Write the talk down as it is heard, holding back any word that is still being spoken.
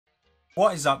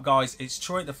What is up, guys? It's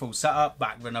Troy, the full setup,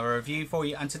 back with another review for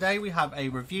you, and today we have a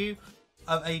review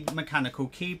of a mechanical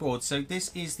keyboard. So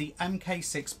this is the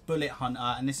MK6 Bullet Hunter,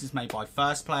 and this is made by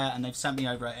First Player, and they've sent me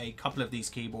over a couple of these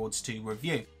keyboards to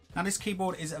review. Now this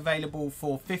keyboard is available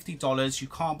for $50. You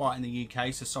can't buy it in the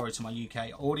UK, so sorry to my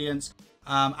UK audience.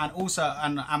 And also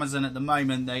on Amazon at the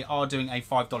moment, they are doing a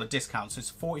 $5 discount. So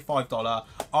it's a $45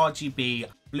 RGB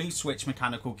blue switch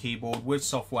mechanical keyboard with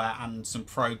software and some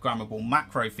programmable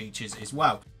macro features as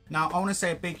well. Now I want to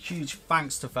say a big huge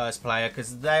thanks to First Player,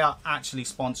 because they are actually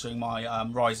sponsoring my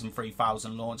Ryzen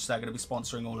 3000 launch. They're going to be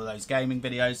sponsoring all of those gaming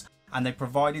videos, and they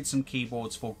provided some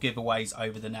keyboards for giveaways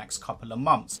over the next couple of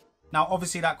months. Now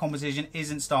obviously that competition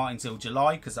isn't starting till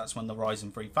July, because that's when the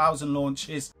Ryzen 3000 launch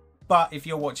is. But if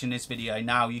you're watching this video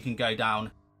now, you can go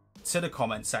down to the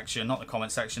comment section, not the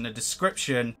comment section, the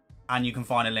description, and you can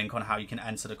find a link on how you can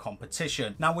enter the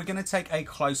competition. Now we're going to take a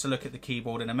closer look at the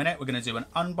keyboard in a minute. We're going to do an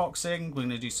unboxing, we're going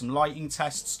to do some lighting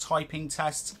tests, typing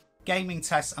tests, gaming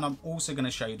tests, and I'm also going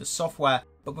to show you the software.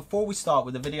 But before we start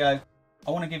with the video,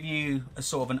 I want to give you a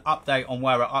sort of an update on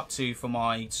where we're up to for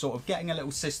my sort of getting a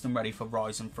little system ready for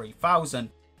Ryzen 3000.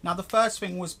 Now the first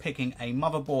thing was picking a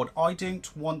motherboard. I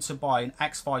didn't want to buy an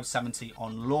X570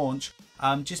 on launch,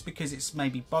 just because it's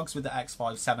maybe bugs with the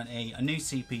X570, a new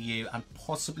CPU, and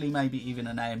possibly maybe even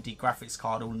an AMD graphics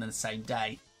card all in the same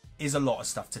day is a lot of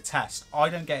stuff to test. I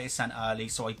don't get it sent early,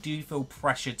 so I do feel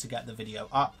pressured to get the video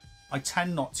up. I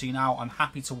tend not to now. I'm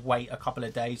happy to wait a couple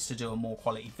of days to do a more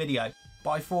quality video.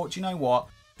 But I thought, you know what?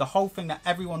 The whole thing that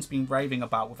everyone's been raving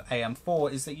about with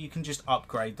AM4 is that you can just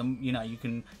upgrade them. You know, you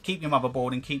can keep your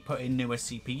motherboard and keep putting newer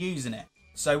CPUs in it.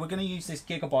 So we're going to use this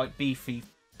Gigabyte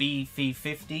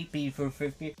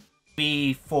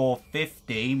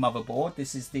B450 motherboard.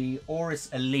 This is the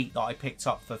Aorus Elite that I picked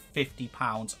up for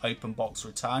 £50 open box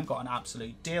return. Got an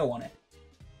absolute deal on it.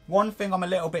 One thing I'm a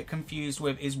little bit confused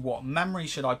with is what memory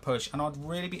should I push, and I'd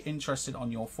really be interested on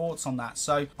your thoughts on that.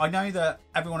 So I know that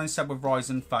everyone has said with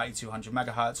Ryzen 3200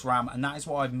 MHz RAM, and that is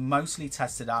what I've mostly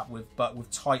tested out with, but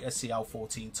with tighter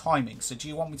CL14 timing. So do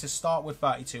you want me to start with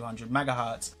 3200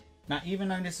 MHz? Now, even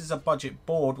though this is a budget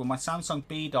board, with my Samsung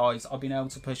B dies, I've been able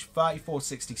to push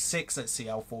 3466 at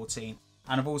CL14,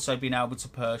 and I've also been able to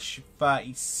push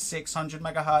 3600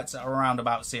 MHz at around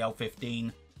about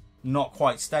CL15. Not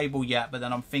quite stable yet, but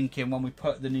then I'm thinking when we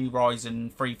put the new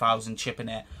Ryzen 3000 chip in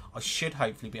it, I should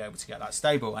hopefully be able to get that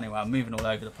stable. Anyway, I'm moving all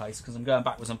over the place because I'm going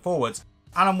backwards and forwards,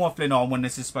 and I'm waffling on when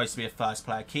this is supposed to be a First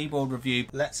Player keyboard review.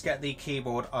 Let's get the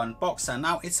keyboard unboxed, and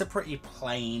now it's a pretty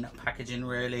plain packaging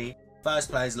really.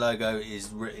 First Player's logo is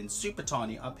written super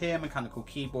tiny up here, mechanical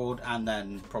keyboard, and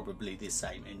then probably the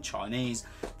same in Chinese.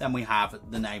 Then we have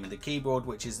the name of the keyboard,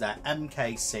 which is their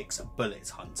MK6 Bullet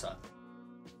Hunter.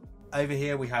 Over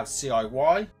here we have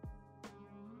CIY,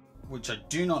 which I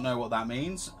do not know what that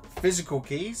means. Physical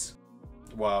keys.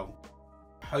 Well,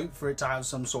 hope for it to have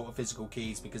some sort of physical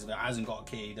keys, because if it hasn't got a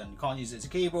key, then you can't use it as a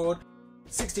keyboard.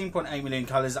 16.8 million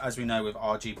colours, as we know with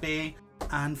RGB.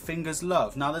 And fingers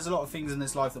love. Now there's a lot of things in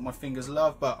this life that my fingers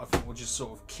love, but I think we'll just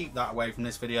sort of keep that away from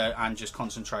this video and just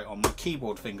concentrate on my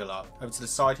keyboard finger love. Over to the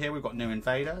side here we've got New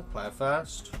Invader, player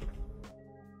first.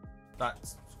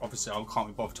 That's obviously, I can't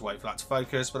be bothered to wait for that to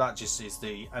focus, but that just is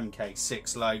the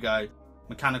MK6 logo,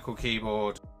 mechanical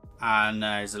keyboard, and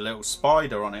there's a little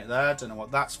spider on it there. Don't know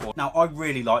what that's for. Now, I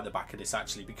really like the back of this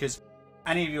actually, because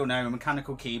any of you will know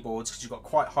mechanical keyboards, because you've got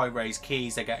quite high raised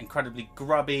keys, they get incredibly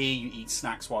grubby, you eat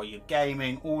snacks while you're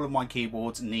gaming. All of my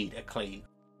keyboards need a clean.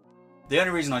 The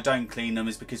only reason I don't clean them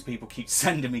is because people keep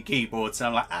sending me keyboards, and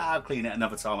I'm like, I'll clean it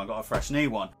another time, I've got a fresh new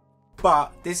one.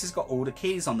 But this has got all the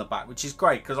keys on the back, which is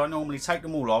great, because I normally take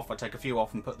them all off. I take a few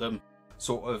off and put them,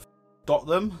 sort of dot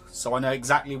them, so I know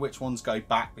exactly which ones go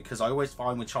back, because I always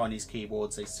find with Chinese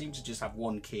keyboards, they seem to just have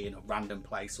one key in a random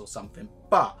place or something.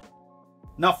 But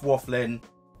enough waffling.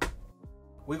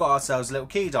 We got ourselves a little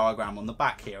key diagram on the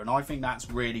back here, and I think that's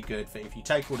really good for if you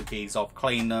take all the keys off,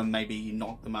 clean them, maybe you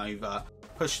knock them over,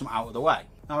 push them out of the way.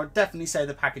 Now I'd definitely say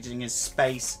the packaging is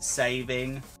space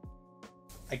saving.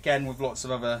 Again, with lots of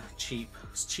other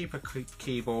cheaper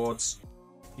keyboards,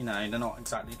 you know, they're not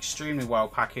exactly extremely well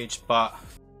packaged, but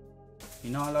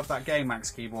you know I love that Game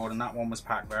Max keyboard, and that one was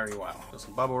packed very well. Got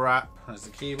some bubble wrap. There's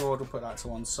the keyboard, we'll put that to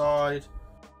one side.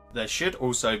 There should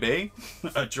also be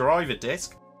a driver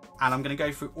disc, and I'm going to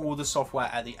go through all the software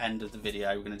at the end of the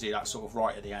video. We're going to do that sort of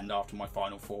right at the end after my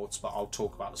final thoughts, but I'll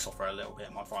talk about the software a little bit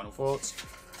in my final thoughts.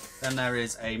 Then there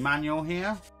is a manual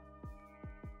here,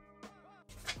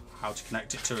 how to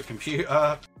connect it to a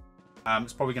computer.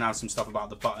 It's probably going to have some stuff about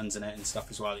the buttons in it and stuff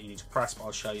as well that you need to press, but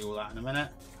I'll show you all that in a minute.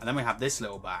 And then we have this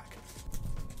little back.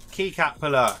 Keycap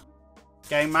puller.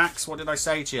 Game Max, what did I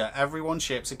say to you? Everyone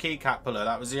ships a keycap puller.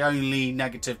 That was the only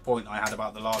negative point I had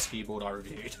about the last keyboard I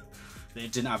reviewed.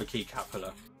 It didn't have a keycap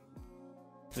puller.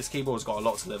 This keyboard's got a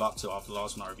lot to live up to after the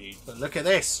last one I reviewed. But look at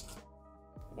this.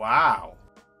 Wow.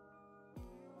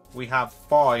 We have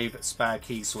 5 spare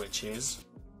key switches.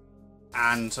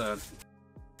 And I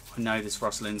know this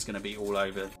rustling's going to be all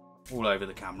over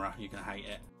the camera. You're going to hate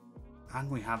it. And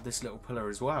we have this little puller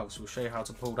as well. So we'll show you how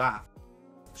to pull that.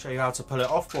 Show you how to pull it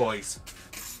off, boys.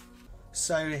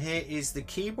 So here is the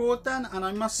keyboard then. And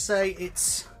I must say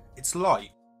it's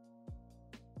light.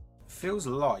 It feels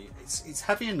light. It's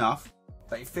heavy enough.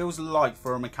 But it feels light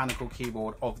for a mechanical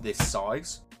keyboard of this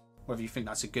size. Whether you think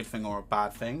that's a good thing or a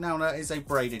bad thing. Now that is a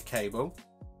braided cable.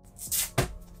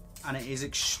 And it is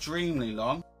extremely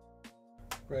long.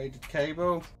 Braided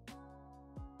cable.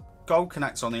 Gold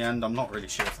connects on the end. I'm not really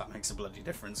sure if that makes a bloody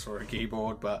difference for a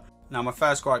keyboard. But now my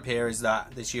first gripe here is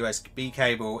that this USB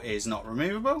cable is not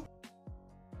removable.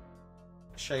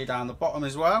 Show you down the bottom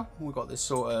as well. We've got this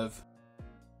sort of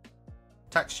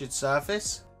textured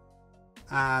surface.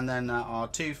 And then our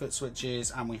 2-foot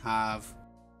switches, and we have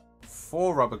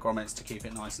 4 rubber grommets to keep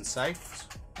it nice and safe.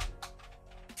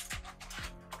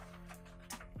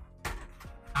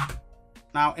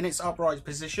 Now in its upright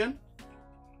position,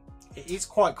 it is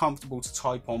quite comfortable to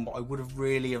type on, but I would have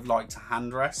really liked a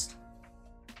hand rest.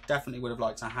 Definitely would have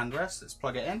liked a hand rest. Let's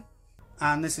plug it in.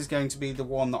 And this is going to be the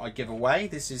one that I give away.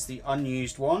 This is the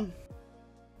unused one.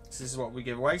 This is what we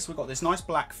give away. So we've got this nice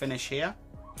black finish here.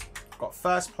 Got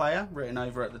first player written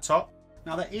over at the top.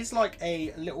 Now there is like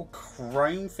a little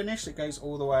chrome finish that goes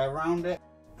all the way around it.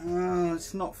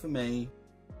 It's not for me.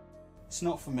 It's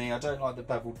not for me. I don't like the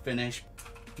beveled finish.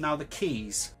 Now the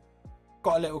keys.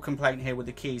 Got a little complaint here with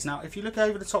the keys. Now if you look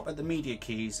over the top at the media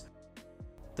keys,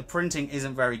 the printing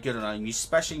isn't very good on them. You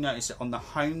especially notice it on the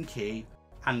home key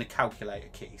and the calculator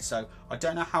key. So I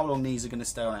don't know how long these are going to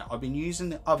stay on it. I've been using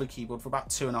the other keyboard for about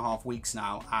 2.5 weeks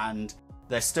now and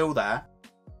they're still there.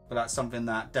 But that's something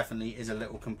that definitely is a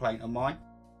little complaint of mine.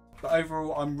 But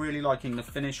overall, I'm really liking the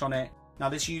finish on it. Now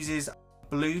this uses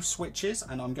blue switches,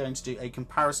 and I'm going to do a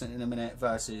comparison in a minute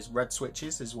versus red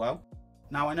switches as well.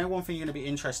 Now I know one thing you're going to be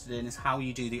interested in is how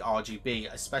you do the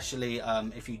RGB, especially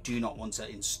if you do not want to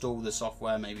install the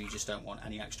software. Maybe you just don't want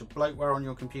any extra bloatware on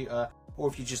your computer, or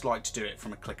if you just like to do it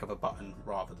from a click of a button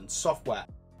rather than software.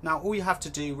 Now all you have to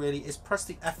do really is press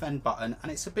the FN button, and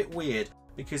it's a bit weird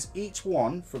because each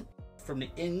one from the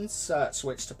insert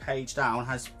switch to page down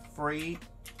has 3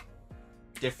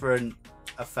 different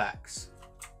effects.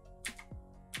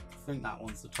 I think that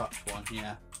one's the touch one,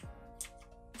 yeah.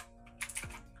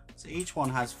 So each one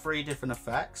has 3 different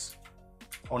effects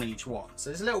on each one. So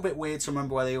it's a little bit weird to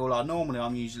remember where they all are. Normally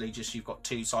I'm usually just, you've got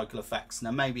 2 cycle effects and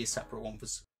there may be a separate one for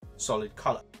solid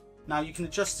color. Now you can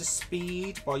adjust the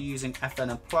speed by using FN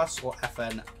and plus or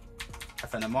FN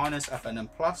and minus, FN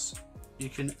and plus. You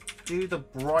can do the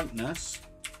brightness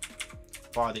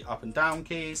via the up and down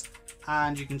keys,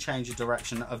 and you can change the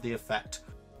direction of the effect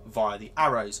via the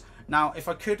arrows. Now, if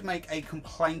I could make a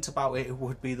complaint about it, it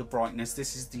would be the brightness.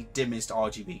 This is the dimmest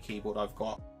RGB keyboard I've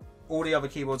got. All the other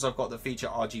keyboards I've got that feature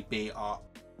RGB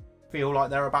feel like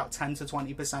they're about 10 to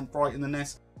 20% brighter than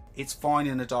this. It's fine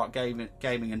in a dark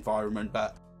gaming environment,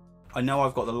 but I know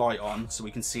I've got the light on so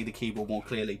we can see the keyboard more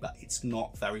clearly, but it's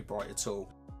not very bright at all.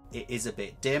 It is a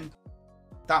bit dim.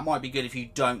 That might be good if you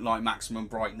don't like maximum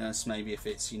brightness, maybe if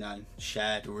it's, you know,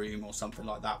 shared room or something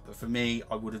like that. But for me,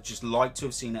 I would have just liked to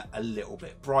have seen it a little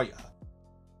bit brighter.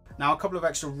 Now, a couple of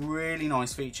extra really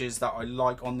nice features that I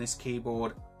like on this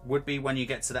keyboard would be when you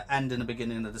get to the end and the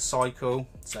beginning of the cycle.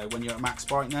 So when you're at max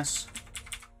brightness,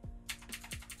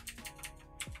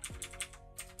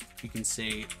 you can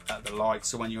see the light.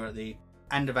 So when you're at the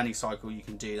end of any cycle, you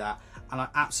can do that. And I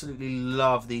absolutely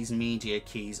love these media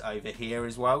keys over here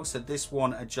as well. So this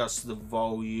one adjusts the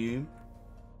volume.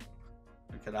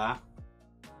 Look at that.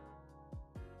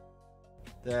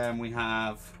 Then we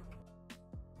have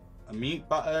a mute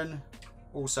button,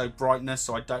 also brightness.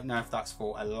 So I don't know if that's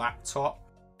for a laptop.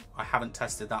 I haven't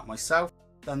tested that myself.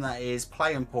 Then that is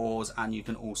play and pause, and you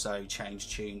can also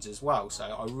change tunes as well. So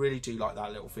I really do like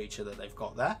that little feature that they've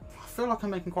got there. I feel like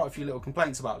I'm making quite a few little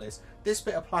complaints about this. This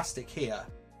bit of plastic here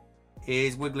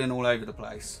is wiggling all over the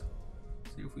place.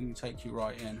 See if we can take you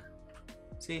right in.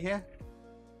 See here?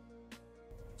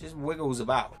 Just wiggles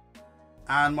about.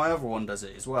 And my other one does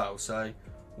it as well. So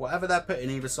whatever they're putting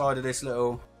either side of this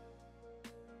little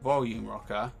volume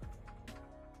rocker,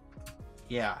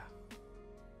 yeah,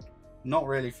 not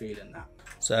really feeling that.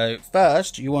 So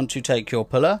first you want to take your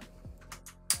puller.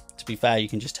 To be fair, you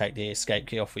can just take the escape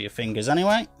key off with your fingers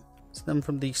anyway. So then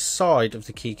from the side of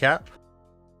the keycap,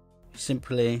 you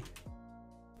simply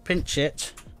pinch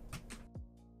it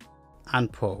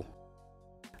and pull.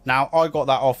 Now I got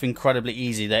that off incredibly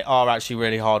easy. They are actually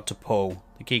really hard to pull.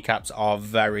 The keycaps are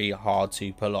very hard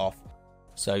to pull off,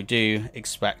 so do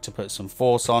expect to put some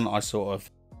force on. I sort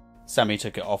of semi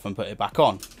took it off and put it back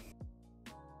on.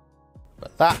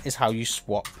 But that is how you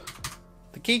swap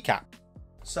the keycap.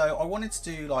 So I wanted to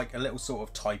do like a little sort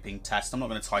of typing test. I'm not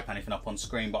going to type anything up on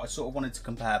screen, but I sort of wanted to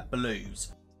compare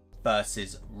blues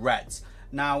versus reds.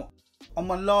 Now on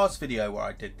my last video where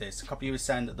I did this, a couple of you were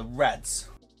saying that the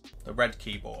red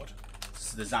keyboard, this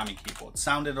is the Zami keyboard,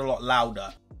 sounded a lot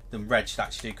louder than red should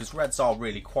actually do, because reds are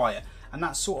really quiet. And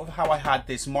that's sort of how I had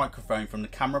this microphone from the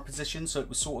camera position, so it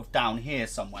was sort of down here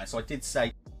somewhere. So I did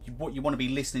say what you want to be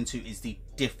listening to is the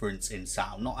difference in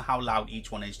sound, not how loud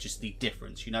each one is, just the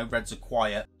difference. You know, reds are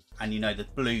quiet and you know the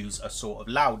blues are sort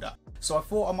of louder. So I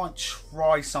thought I might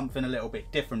try something a little bit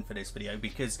different for this video,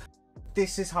 because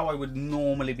this is how I would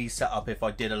normally be set up if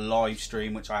I did a live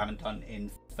stream, which I haven't done in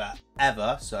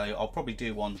forever, so I'll probably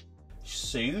do one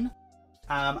soon.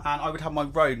 And I would have my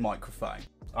Rode microphone.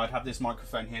 I'd have this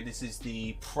microphone here. This is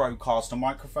the Procaster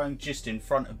microphone just in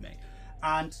front of me.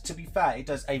 And to be fair, it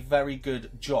does a very good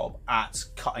job at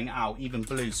cutting out even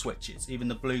blue switches. Even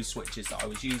the blue switches that I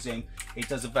was using, it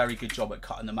does a very good job at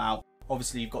cutting them out.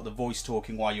 Obviously, you've got the voice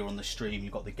talking while you're on the stream.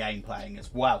 You've got the game playing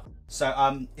as well.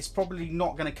 So it's probably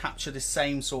not going to capture the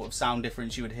same sort of sound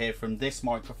difference you would hear from this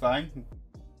microphone.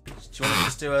 Do you want to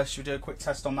just do should we do a quick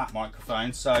test on that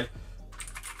microphone? So you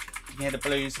can hear the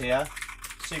blues here,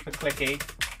 super clicky,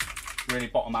 really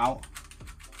bottom out.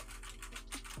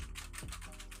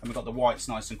 And we've got the whites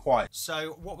nice and quiet.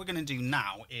 So what we're going to do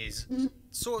now is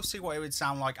sort of see what it would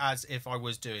sound like as if I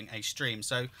was doing a stream.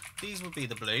 So these would be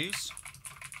the blues.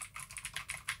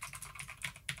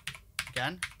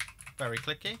 Again, very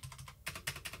clicky.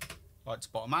 Like to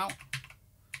bottom out.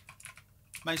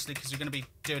 Mostly because you're going to be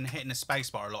hitting the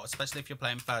spacebar a lot, especially if you're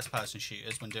playing first-person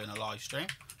shooters when doing a live stream.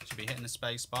 You should be hitting the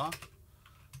spacebar,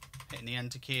 hitting the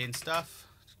enter key and stuff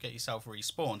to get yourself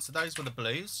respawned. So those were the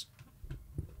blues.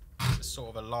 It's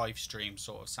sort of a live stream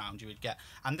sort of sound you would get.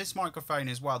 And this microphone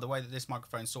as well, the way that this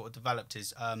microphone sort of developed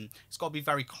is it's got to be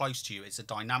very close to you. It's a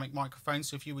dynamic microphone,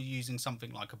 so if you were using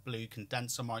something like a blue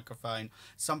condenser microphone,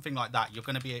 something like that, you're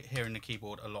going to be hearing the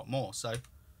keyboard a lot more. So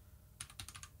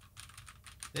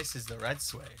this is the red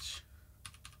switch.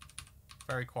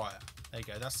 Very quiet. There you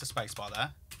go. That's the spacebar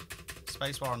there.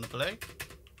 Spacebar on the blue.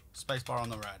 Spacebar on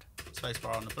the red.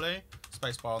 Spacebar on the blue.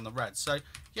 Spacebar on the red. So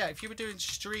yeah, if you were doing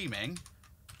streaming,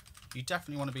 you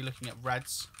definitely want to be looking at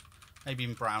reds, maybe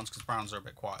even browns, because browns are a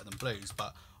bit quieter than blues.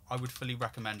 But I would fully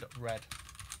recommend red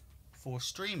for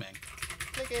streaming.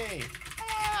 Clicky!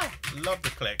 Ah! Love the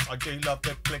click. I do love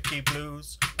the clicky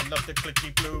blues. I love the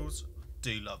clicky blues.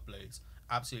 Do love blues.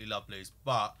 Absolutely love blues,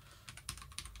 but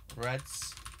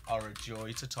reds are a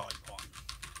joy to type on.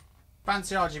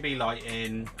 Fancy RGB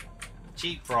lighting,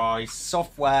 cheap price,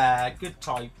 software, good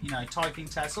type, you know, typing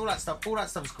tests, all that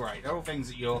stuff's great. They're all things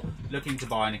that you're looking to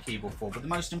buy in a keyboard for. But the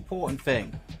most important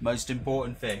thing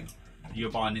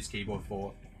you're buying this keyboard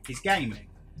for is gaming.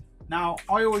 Now,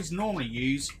 I always normally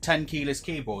use 10 keyless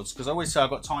keyboards because I always say I've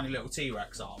got tiny little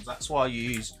T-Rex arms. That's why I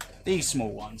use these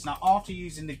small ones. Now, after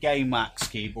using the Game Max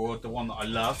keyboard, the one that I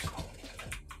loved,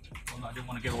 the one that I didn't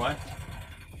want to give away.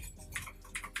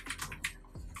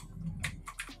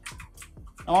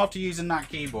 Now, after using that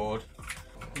keyboard,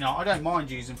 you know, I don't mind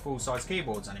using full-size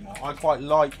keyboards anymore. I quite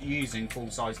like using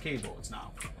full-size keyboards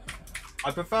now.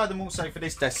 I prefer them also for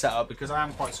this desk setup because I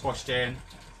am quite squashed in.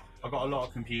 I've got a lot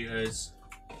of computers.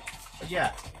 But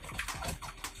yeah,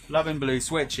 loving blue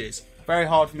switches. Very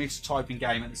hard for me to type in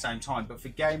game at the same time, but for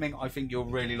gaming, I think you'll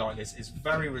really like this. It's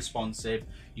very responsive.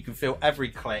 You can feel every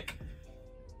click.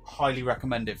 Highly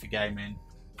recommend it for gaming.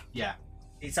 Yeah,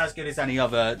 it's as good as any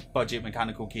other budget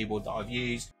mechanical keyboard that I've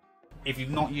used. If you've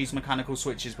not used mechanical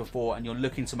switches before and you're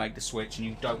looking to make the switch and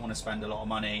you don't want to spend a lot of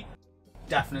money,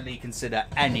 definitely consider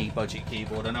any budget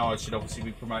keyboard. I know I should obviously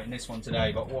be promoting this one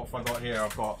today, but what have I got here?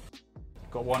 I've got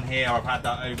one here, I've had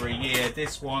that over a year.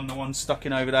 This one, the one stuck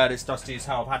in over there, that's dusty as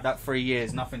hell, I've had that 3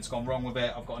 years, nothing's gone wrong with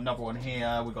it. I've got another one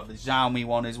here, we've got the Xiaomi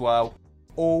one as well.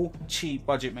 All cheap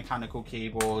budget mechanical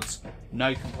keyboards,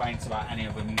 no complaints about any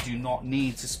of them. You do not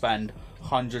need to spend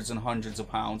hundreds and hundreds of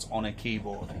pounds on a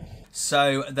keyboard.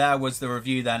 So there was the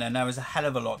review then, and there was a hell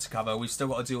of a lot to cover. We've still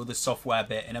got to do all the software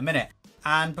bit in a minute.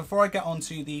 And before I get on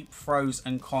to the pros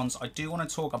and cons, I do want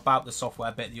to talk about the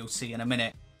software bit that you'll see in a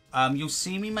minute. You'll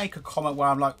see me make a comment where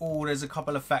I'm like, oh, there's a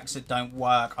couple of effects that don't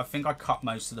work. I think I cut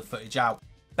most of the footage out.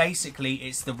 Basically,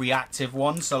 it's the reactive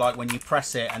one. So like when you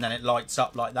press it and then it lights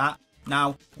up like that.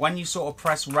 Now, when you sort of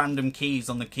press random keys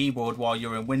on the keyboard while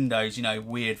you're in Windows, you know,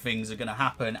 weird things are going to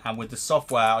happen. And with the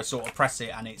software, I sort of press it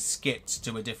and it skips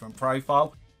to a different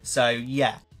profile. So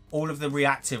yeah, all of the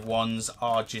reactive ones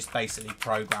are just basically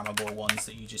programmable ones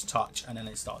that you just touch and then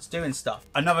it starts doing stuff.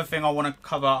 Another thing I want to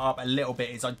cover up a little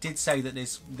bit is I did say that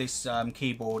this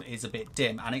keyboard is a bit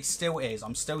dim, and it still is.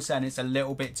 I'm still saying it's a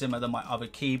little bit dimmer than my other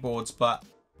keyboards, but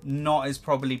not as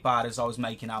probably bad as I was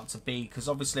making out to be, because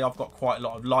obviously I've got quite a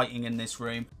lot of lighting in this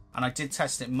room, and I did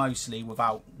test it mostly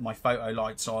without my photo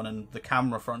lights on and the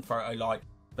camera front photo light.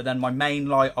 But then my main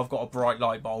light, I've got a bright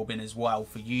light bulb in as well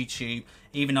for YouTube,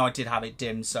 even though I did have it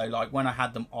dim. So like when I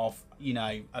had them off, you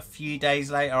know, a few days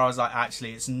later, I was like,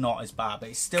 actually, it's not as bad, but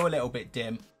it's still a little bit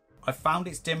dim. I found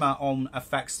it's dimmer on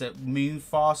effects that move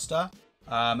faster.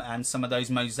 And some of those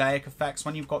mosaic effects,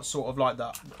 when you've got sort of like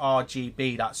the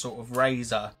RGB, that sort of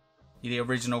Razer, the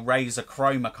original Razer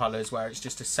chroma colors, where it's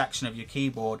just a section of your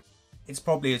keyboard, it's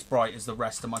probably as bright as the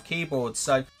rest of my keyboards.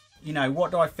 So, you know,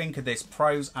 what do I think of this?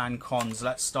 Pros and cons.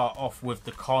 Let's start off with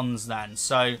the cons then.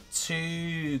 So,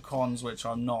 two cons which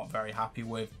I'm not very happy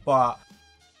with, but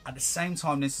at the same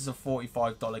time, this is a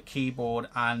 $45 keyboard,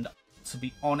 and to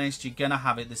be honest, you're gonna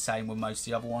have it the same with most of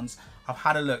the other ones. I've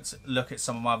had a look at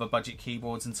some of my other budget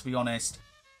keyboards, and to be honest,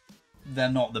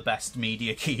 they're not the best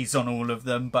media keys on all of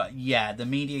them. But yeah, the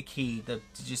media key,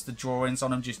 just the drawings on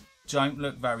them just don't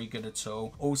look very good at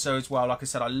all. Also as well, like I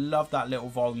said, I love that little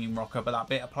volume rocker, but that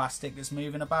bit of plastic that's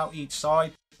moving about each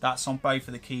side, that's on both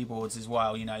of the keyboards as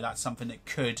well. You know, that's something that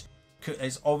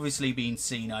has obviously been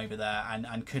seen over there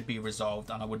and could be resolved,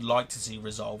 and I would like to see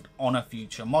resolved on a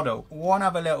future model. One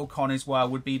other little con as well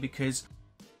would be because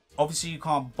obviously you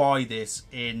can't buy this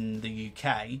in the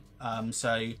UK,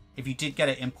 so if you did get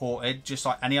it imported, just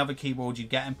like any other keyboard you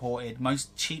get imported,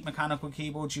 most cheap mechanical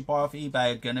keyboards you buy off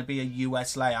eBay are going to be a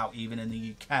US layout even in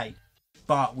the UK.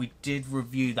 But we did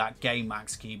review that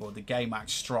GameMax keyboard, the GameMax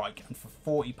Strike, and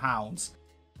for £40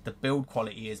 the build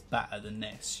quality is better than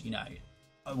this. You know,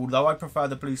 although I prefer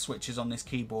the blue switches on this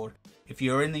keyboard, if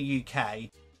you're in the UK,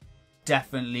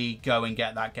 definitely go and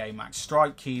get that GameMax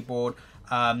Strike keyboard.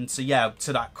 So yeah,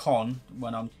 to that con,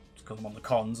 because I'm on the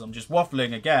cons, I'm just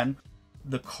waffling again.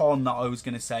 The con that I was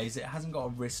going to say is it hasn't got a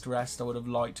wrist rest. I would have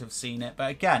liked to have seen it, but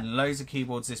again, loads of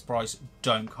keyboards this price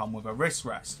don't come with a wrist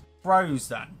rest. Pros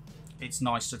then, it's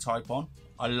nice to type on.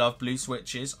 I love blue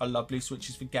switches. I love blue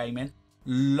switches for gaming.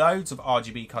 Loads of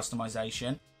RGB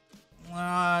customization.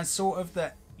 Sort of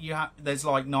that there's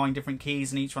like 9 different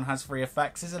keys and each one has 3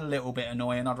 effects is a little bit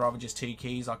annoying. I'd rather just 2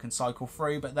 keys I can cycle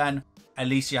through, but then at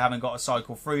least you haven't got to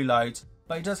cycle through loads.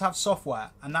 But it does have software,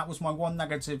 and that was my one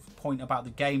negative point about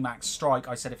the GameMax Strike.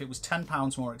 I said if it was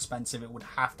 £10 more expensive, it would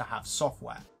have to have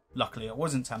software. Luckily, it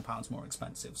wasn't £10 more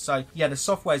expensive. So yeah, the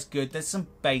software's good. There's some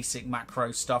basic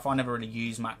macro stuff. I never really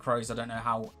use macros. I don't know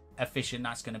how efficient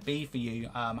that's going to be for you,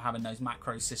 having those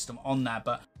macro system on there,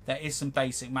 but there is some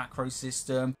basic macro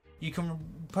system. You can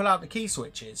pull out the key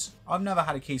switches. I've never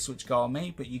had a key switch go on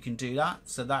me, but you can do that,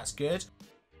 so that's good.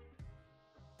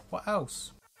 What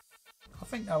else? I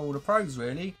think they're all the pros,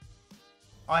 really.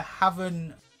 I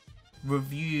haven't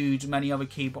reviewed many other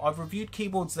keyboards. I've reviewed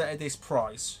keyboards that are this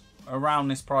price, around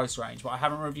this price range, but I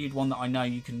haven't reviewed one that I know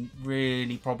you can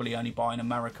really probably only buy in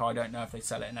America. I don't know if they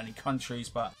sell it in any countries,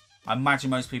 but I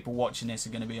imagine most people watching this are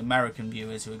going to be American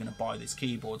viewers who are going to buy this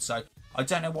keyboard. So I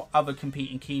don't know what other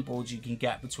competing keyboards you can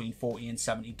get between $40 and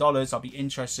 $70. I'll be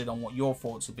interested on what your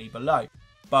thoughts would be below.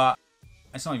 But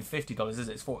it's not even $50, is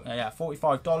it? It's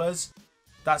 $45.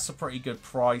 That's a pretty good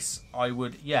price.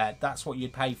 Yeah, that's what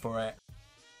you'd pay for it.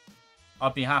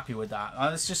 I'd be happy with that.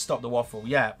 Let's just stop the waffle.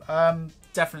 Yeah,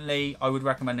 definitely I would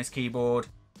recommend this keyboard.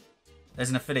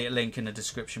 There's an affiliate link in the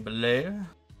description below.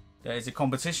 There is a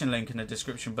competition link in the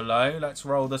description below. Let's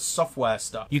roll the software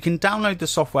stuff. You can download the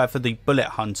software for the Bullet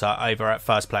Hunter over at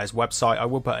First Player's website. I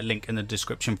will put a link in the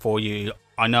description for you.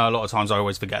 I know a lot of times I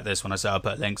always forget this when I say I'll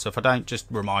put a link, so if I don't, just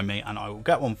remind me and I will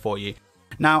get one for you.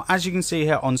 Now, as you can see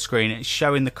here on screen, it's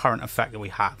showing the current effect that we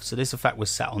have. So this effect was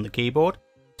set on the keyboard,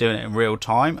 doing it in real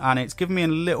time, and it's given me a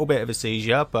little bit of a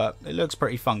seizure, but it looks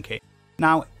pretty funky.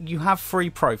 Now, you have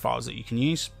 3 profiles that you can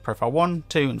use. Profile 1,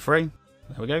 2, and 3.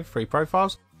 There we go, 3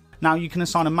 profiles. Now you can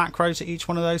assign a macro to each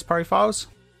one of those profiles.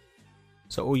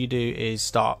 So all you do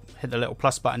is hit the little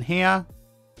plus button here,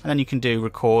 and then you can do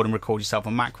record and record yourself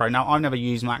a macro. Now I've never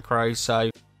used macros, so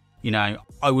you know,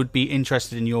 I would be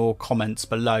interested in your comments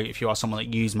below if you are someone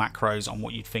that uses macros on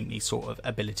what you'd think these sort of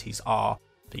abilities are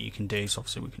that you can do. So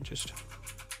obviously we can just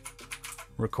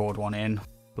record one in,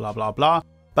 blah blah blah.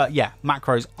 But yeah,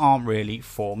 macros aren't really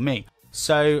for me.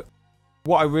 So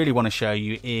what I really want to show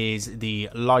you is the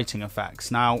lighting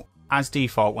effects. Now, as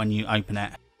default, when you open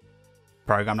it,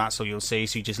 program, that's all you'll see.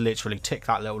 So you just literally tick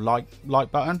that little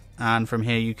light button, and from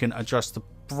here you can adjust the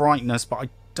brightness, but I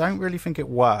don't really think it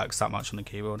works that much on the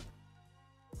keyboard.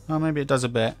 Oh, maybe it does a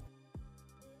bit.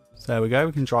 So there we go,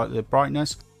 we can try the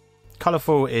brightness.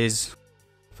 Colourful is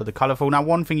for the colourful. Now,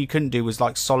 one thing you couldn't do was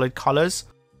like solid colours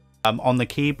on the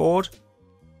keyboard,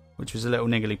 which was a little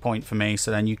niggly point for me.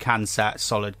 So then you can set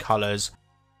solid colours.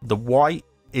 The white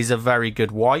is a very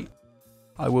good white.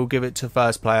 I will give it to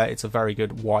first player. It's a very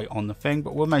good white on the thing,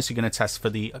 but we're mostly going to test for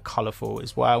the colourful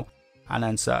as well. And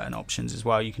then certain options as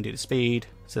well. You can do the speed.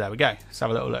 So there we go. Let's have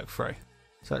a little look through.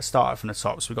 So let's start from the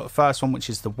top. So we've got the first one, which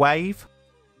is the wave.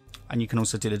 And you can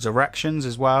also do the directions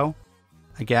as well.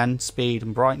 Again, speed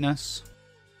and brightness.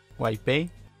 Wave B.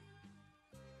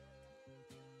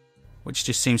 Which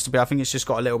just seems to be, I think it's just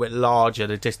got a little bit larger,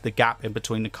 the gap in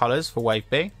between the colours for wave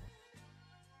B.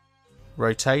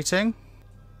 Rotating.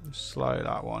 Slow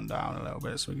that one down a little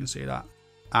bit so we can see that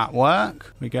at work.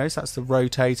 There we go, so that's the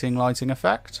rotating lighting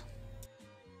effect.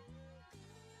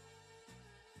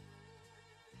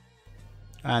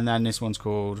 And then this one's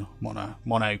called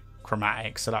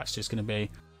monochromatic, so that's just going to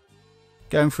be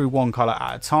going through one colour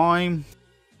at a time.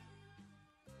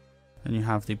 And you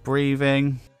have the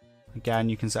breathing. Again,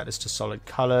 you can set this to solid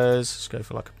colours. Let's go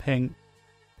for like a pink.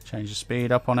 Change the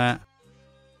speed up on it.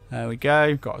 There we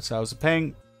go. Got ourselves a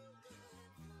pink.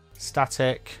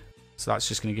 Static. So that's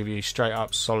just going to give you straight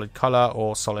up solid colour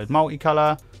or solid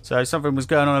multicolour. So something was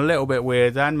going on a little bit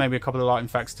weird then. Maybe a couple of lighting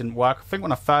effects didn't work. I think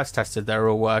when I first tested they were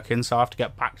all working, so I have to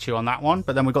get back to you on that one.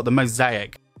 But then we've got the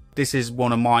mosaic. This is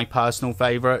one of my personal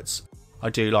favourites. I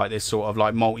do like this sort of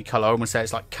like multicolour. I almost say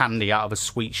it's like candy out of a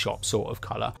sweet shop sort of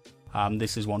colour.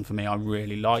 This is one for me I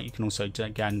really like. You can also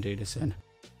again do this in.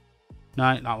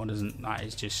 No, that one doesn't. That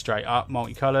is just straight up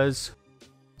multicolours.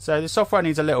 So the software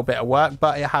needs a little bit of work,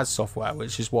 but it has software,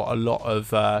 which is what a lot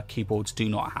of keyboards do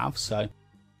not have. So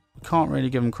we can't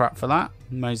really give them crap for that.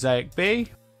 Mosaic B.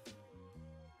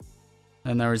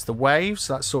 And there is the waves.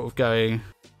 So that's sort of going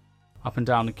up and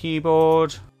down the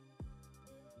keyboard.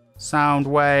 Sound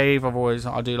wave.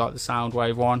 I do like the sound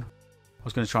wave one. I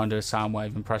was going to try and do a sound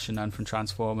wave impression then from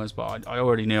Transformers, but I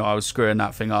already knew I was screwing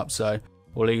that thing up, so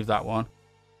we'll leave that one.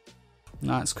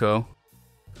 That's cool.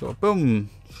 Got a boom.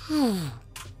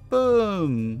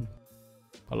 Boom.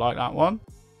 I like that one.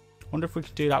 Wonder if we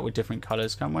could do that with different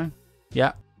colours, can we?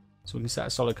 Yeah. So we can set a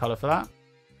solid colour for that.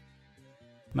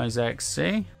 Mosaic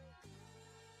C.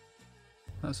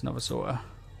 That's another sort of...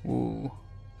 Ooh.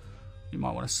 You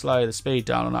might want to slow the speed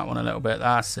down on that one a little bit.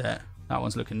 That's it. That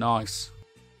one's looking nice.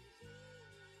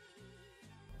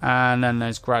 And then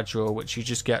there's gradual, which you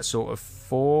just get sort of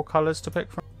 4 colours to pick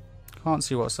from. Can't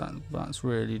see what that's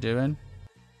really doing.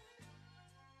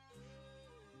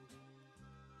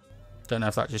 Don't know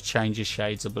if that just changes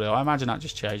shades of blue. I imagine that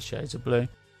just changed shades of blue.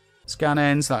 Scan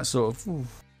ins, that's sort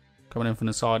of coming in from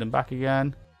the side and back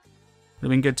again. Would have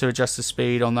been good to adjust the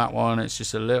speed on that one. It's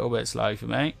just a little bit slow for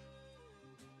me.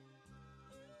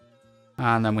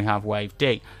 And then we have wave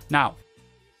D. Now,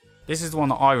 this is the one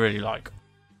that I really like.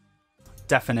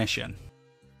 Definition.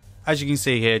 As you can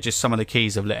see here, just some of the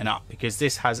keys have lit up because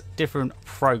this has different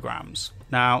programs.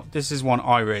 Now, this is one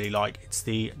I really like. It's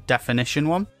the definition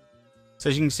one. So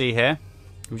as you can see here,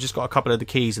 we've just got a couple of the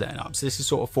keys lit up. So this is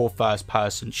sort of for first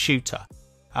person shooter.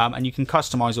 And you can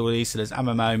customize all of these. So there's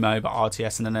MMO, MOBA,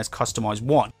 RTS, and then there's customize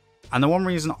one. And the one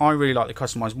reason I really like the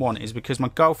customize one is because my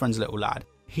girlfriend's little lad,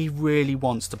 he really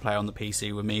wants to play on the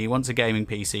PC with me. He wants a gaming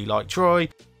PC like Troy,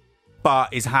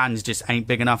 but his hands just ain't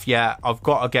big enough yet. I've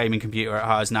got a gaming computer at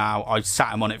hers now. I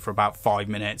sat him on it for about 5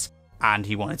 minutes and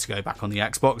he wanted to go back on the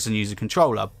Xbox and use a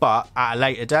controller. But at a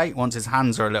later date, once his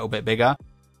hands are a little bit bigger,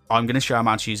 I'm going to show him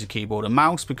how to use a keyboard and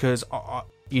mouse because,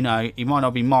 you know, he might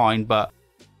not be mine, but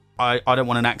I don't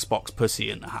want an Xbox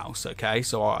pussy in the house, okay?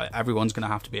 So everyone's going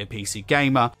to have to be a PC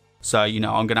gamer. So, you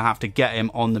know, I'm going to have to get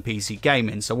him on the PC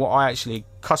gaming. So what I actually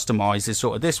customize is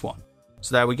sort of this one.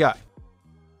 So there we go.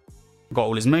 Got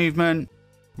all his movement,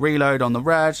 reload on the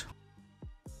red,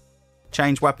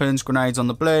 change weapons, grenades on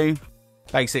the blue,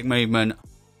 basic movement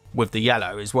with the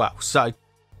yellow as well. So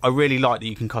I really like that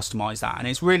you can customize that, and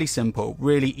it's really simple,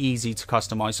 really easy to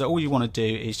customize. So all you want to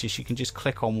do is you can just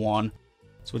click on one.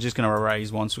 So we're just going to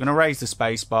erase one. So we're going to erase the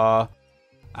space bar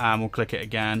and we'll click it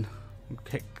again. We'll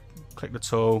click the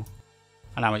tool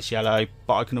and now it's yellow,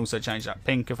 but I can also change that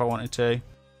pink if I wanted to.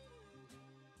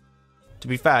 To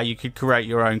be fair, you could create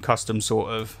your own custom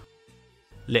sort of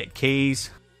lit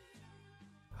keys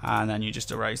and then you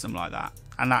just erase them like that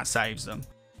and that saves them.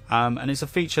 And it's a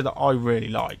feature that I really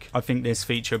like. I think this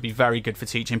feature would be very good for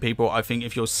teaching people. I think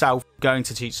if you're going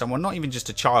to teach someone, not even just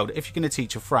a child, if you're going to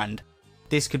teach a friend,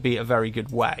 this could be a very good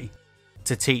way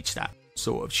to teach that.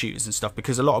 sort of shooters and stuff,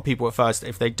 because a lot of people at first,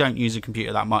 if they don't use a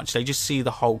computer that much, they just see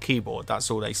the whole keyboard.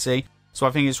 That's all they see. So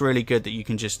I think it's really good that you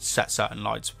can just set certain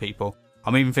lights for people.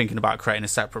 I'm even thinking about creating a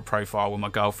separate profile with my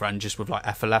girlfriend just with like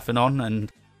F11 on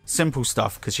and simple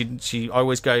stuff, because I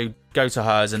always go to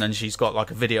hers and then she's got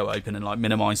like a video open and like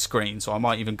minimize screen, so I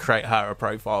might even create her a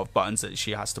profile of buttons that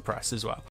she has to press as well.